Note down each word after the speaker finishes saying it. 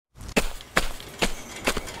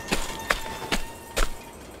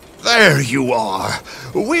There you are.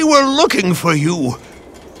 We were looking for you.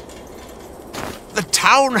 The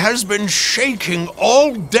town has been shaking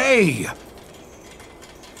all day.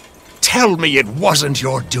 Tell me it wasn't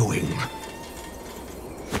your doing.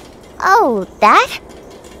 Oh, that?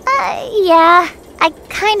 Yeah. I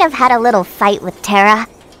kind of had a little fight with Terra.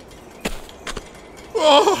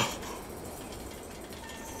 Oh.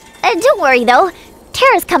 Don't worry, though.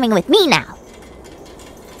 Terra's coming with me now.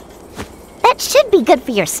 That should be good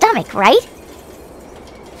for your stomach, right?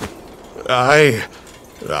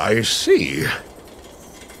 I see.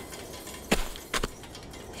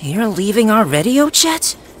 You're leaving already,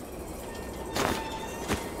 Ochette?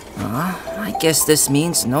 I guess this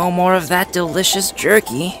means no more of that delicious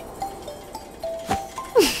jerky.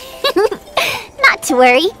 Not to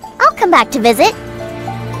worry. I'll come back to visit.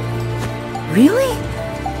 Really?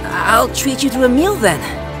 I'll treat you to a meal then.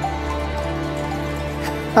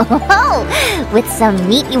 Oh, with some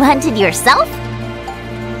meat you hunted yourself?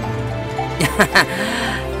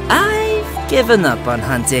 I've given up on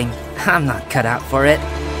hunting. I'm not cut out for it.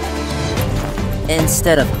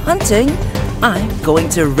 Instead of hunting, I'm going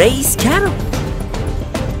to raise cattle.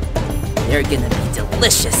 They're gonna be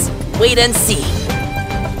delicious. Wait and see.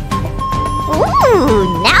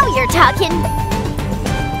 Ooh, now you're talking.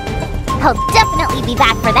 I'll definitely be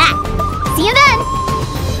back for that. See you then.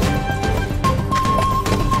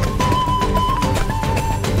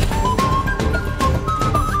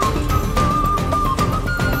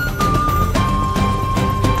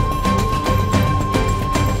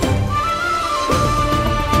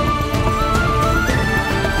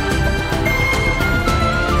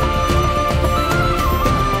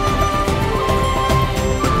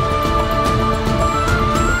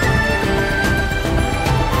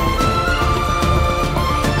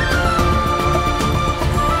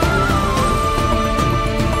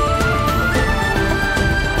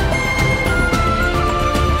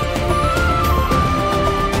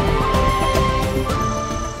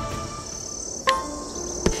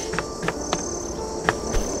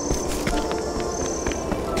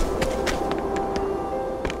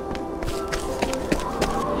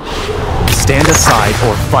 Stand aside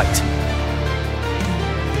or fight.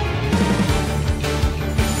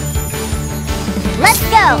 Let's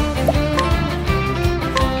go!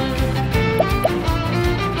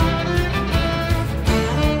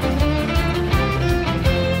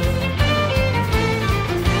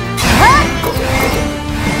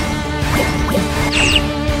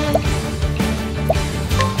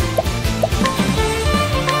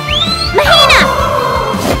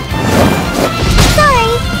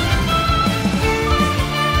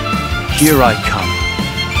 Here I come.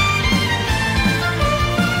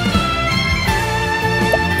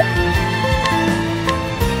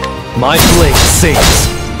 My blade sings.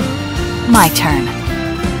 My turn.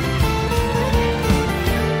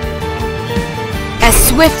 As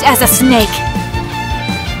swift as a snake.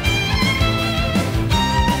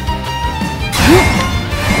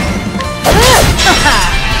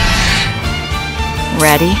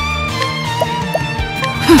 Ready?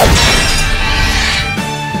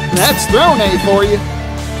 That's Throné for you.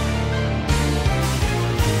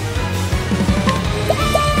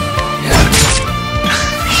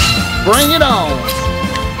 Bring it on.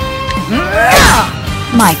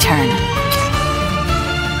 My turn.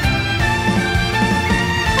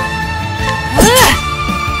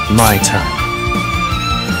 My turn.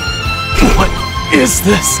 What is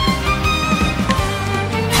this?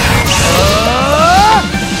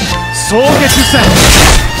 Soul Getsusen!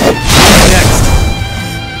 Next.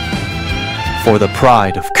 For the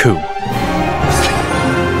pride of Ku.